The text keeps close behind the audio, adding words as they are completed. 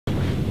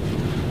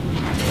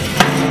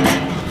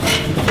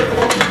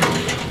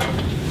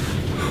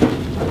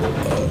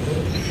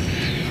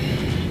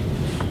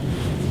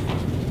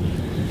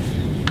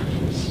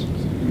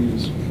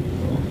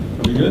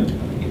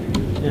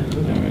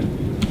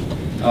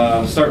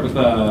Start with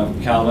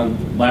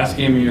Kelvin. Last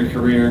game of your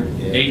career,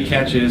 8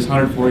 catches,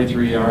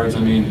 143 yards. I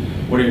mean,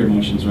 what are your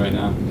emotions right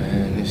now?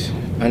 Man, it's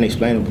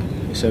unexplainable.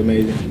 It's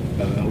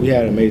amazing. We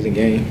had an amazing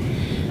game.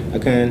 I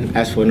couldn't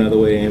ask for another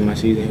way to end my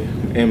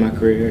season, end my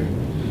career.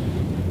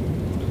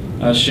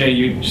 Shaye,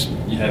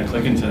 you had a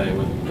clicking today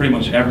with pretty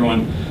much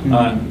everyone,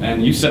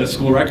 and you set a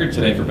school record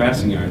today for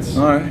passing yards.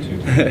 All right.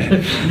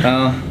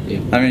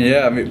 I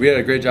mean, we had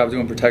a great job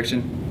doing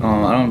protection.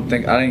 I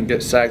didn't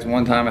get sacked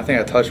one time. I think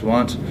I touched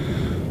once.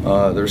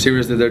 The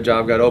receivers did their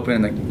job, got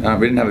open, and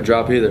we didn't have a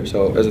drop either.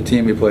 So as a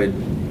team, we played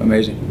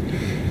amazing.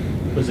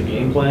 Was the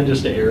game plan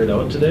just to air it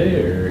out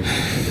today, or?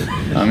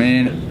 I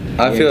mean,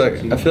 I feel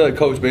like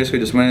coach basically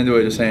just went into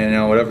it just saying,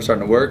 whatever's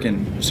starting to work,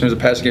 and as soon as the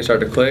passing game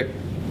started to click,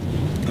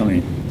 I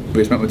mean, we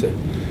just went with it.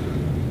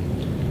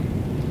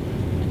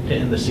 To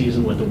end the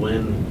season with a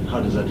win,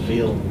 how does that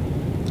feel?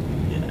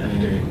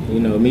 After?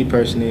 Me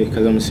personally,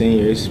 because I'm a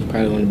senior, it's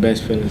probably one of the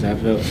best feelings I've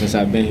felt since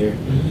I've been here.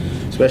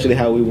 Especially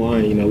how we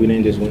won. We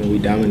didn't just win; we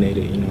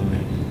dominated.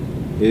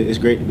 It's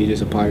great to be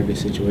just a part of this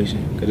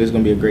situation because it's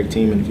going to be a great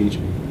team in the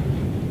future.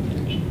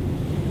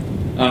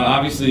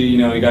 Obviously,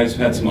 you guys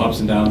have had some ups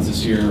and downs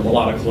this year, a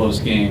lot of close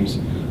games.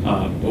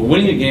 But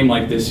winning a game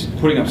like this,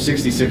 putting up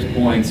 66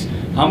 points,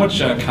 how much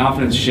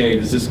confidence, Shaye,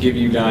 does this give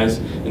you guys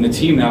and the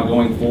team now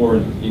going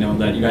forward,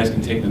 that you guys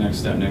can take the next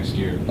step next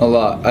year? A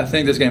lot. I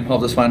think this game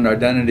helped us find our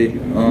identity.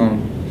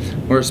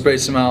 We're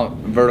spacing out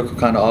vertical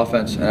kind of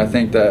offense, and I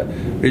think that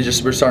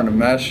we're starting to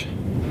mesh.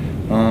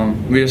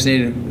 We just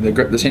need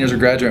the seniors are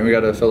graduating. We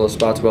got to fill those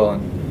spots well,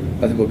 and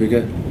I think we'll be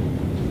good.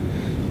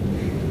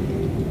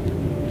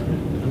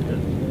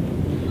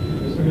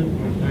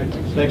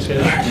 Thanks,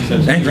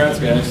 guys. Congrats,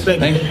 guys.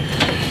 Thank you.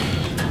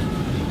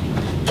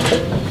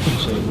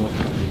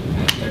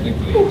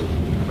 Technically.